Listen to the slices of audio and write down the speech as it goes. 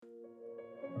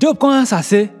Job come answer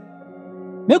say,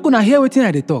 make una hear wetin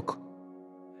I dey talk.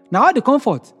 Na all the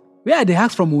comfort wey I dey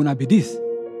ask from una be this.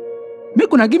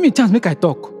 Make una give me chance make I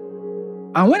talk.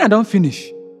 And when I don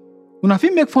finish, una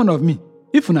fit make fun of me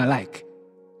if una like.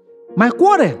 My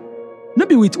quarrel no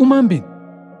be with human being.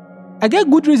 I get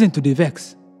good reason to dey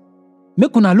vex.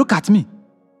 Make una look at me.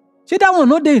 Shey that one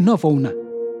no dey enough for una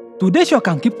to dey shock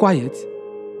and keep quiet?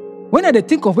 When I dey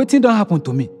think of wetin don happen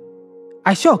to me,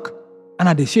 I shock and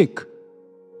I dey shake.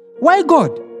 Why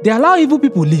God dey allow evil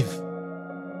people live?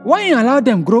 Why He allow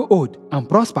them grow old and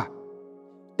prosper?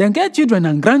 Dem get children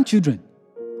and grandchildren,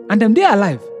 and dem dey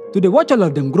alive to dey watch all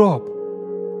of them grow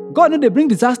up. God no dey bring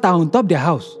disaster on top their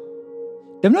house.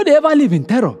 Dem no dey ever live in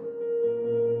terror.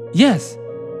 Yes,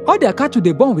 all their cattle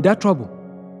dey born without trouble.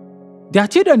 Their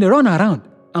children dey run around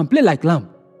and play like lamb,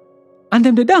 and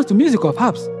dem dey dance to music of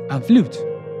harps and flute.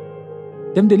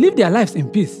 Dem dey live their lives in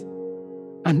peace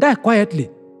and die quietly,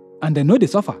 and dem no dey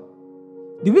suffer.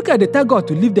 The wicked dey tell God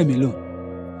to leave them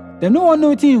alone. Dem no wan know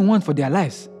wetin He want for their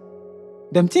lives.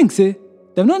 Dem think say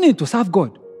dem no need to serve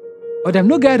God, or dem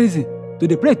no get reason to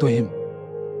dey pray to Him.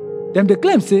 Dem dey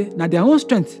claim say na their own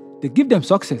strength dey give dem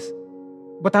success.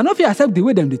 But I no fit accept the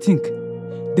way dem dey think.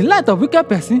 The light of wicked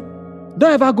person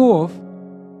don ever go off?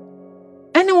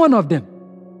 Any one of them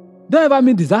don ever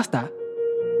mean disaster?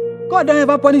 God don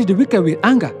ever punish the wicked with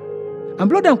anger and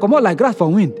blow them comot like grass for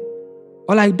wind,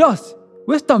 or like dust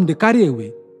wey storm dey carry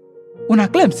away? Una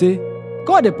claim say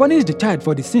God dey punish the child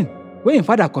for the sin wey im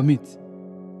father commit.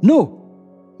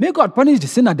 No, make God punish the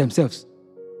sinner themselves.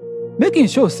 Make Him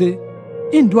show say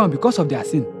Him do am because of their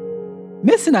sin.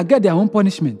 Make sinner get their own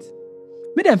punishment.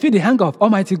 Make them feel the anger of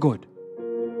Almighty God.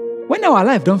 When our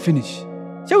life don finish,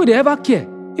 shey we dey ever care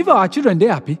if our children dey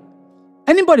happy?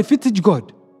 Anybody fit teach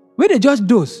God wey dey judge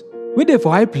those wey dey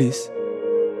for high place?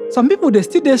 Some people dey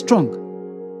still dey strong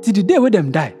till the day wey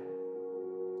dem die.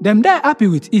 Dem die happy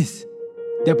with ease.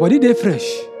 Their body dey fresh.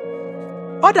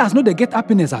 Others no dey get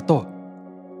happiness at all.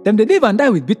 Dem dey live and die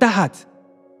with bitter heart.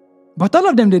 But all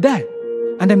of them dey die,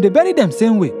 and dem dey bury them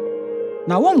same way.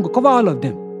 Na one go cover all of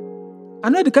them. I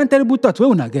know the kind terrible thoughts wey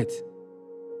una get.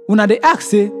 Una dey ask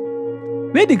say,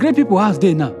 where the great people house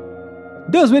dey now?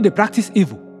 Those wey dey practice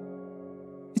evil.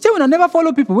 Shey una never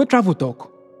follow people wey travel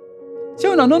talk? Shey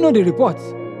una no know the reports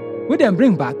wey dem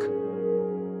bring back?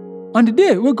 On the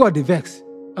day wey God dey vex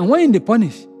and when Him dey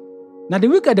punish, na the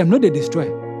wicked dem no dey destroy.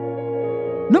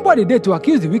 Nobody dey to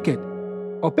accuse the wicked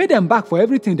or pay them back for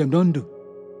everything dem don do.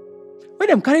 When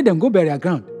dem carry them go burial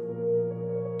ground,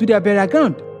 to their burial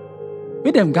ground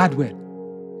wey dem guard well,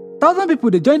 1,000 people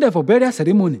dey join them for burial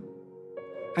ceremony,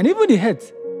 and even the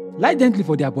heads lie gently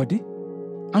for their body,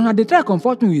 and una dey try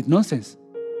comfort me with nonsense.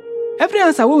 Every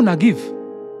answer wey una give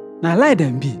na lie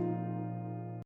dem be.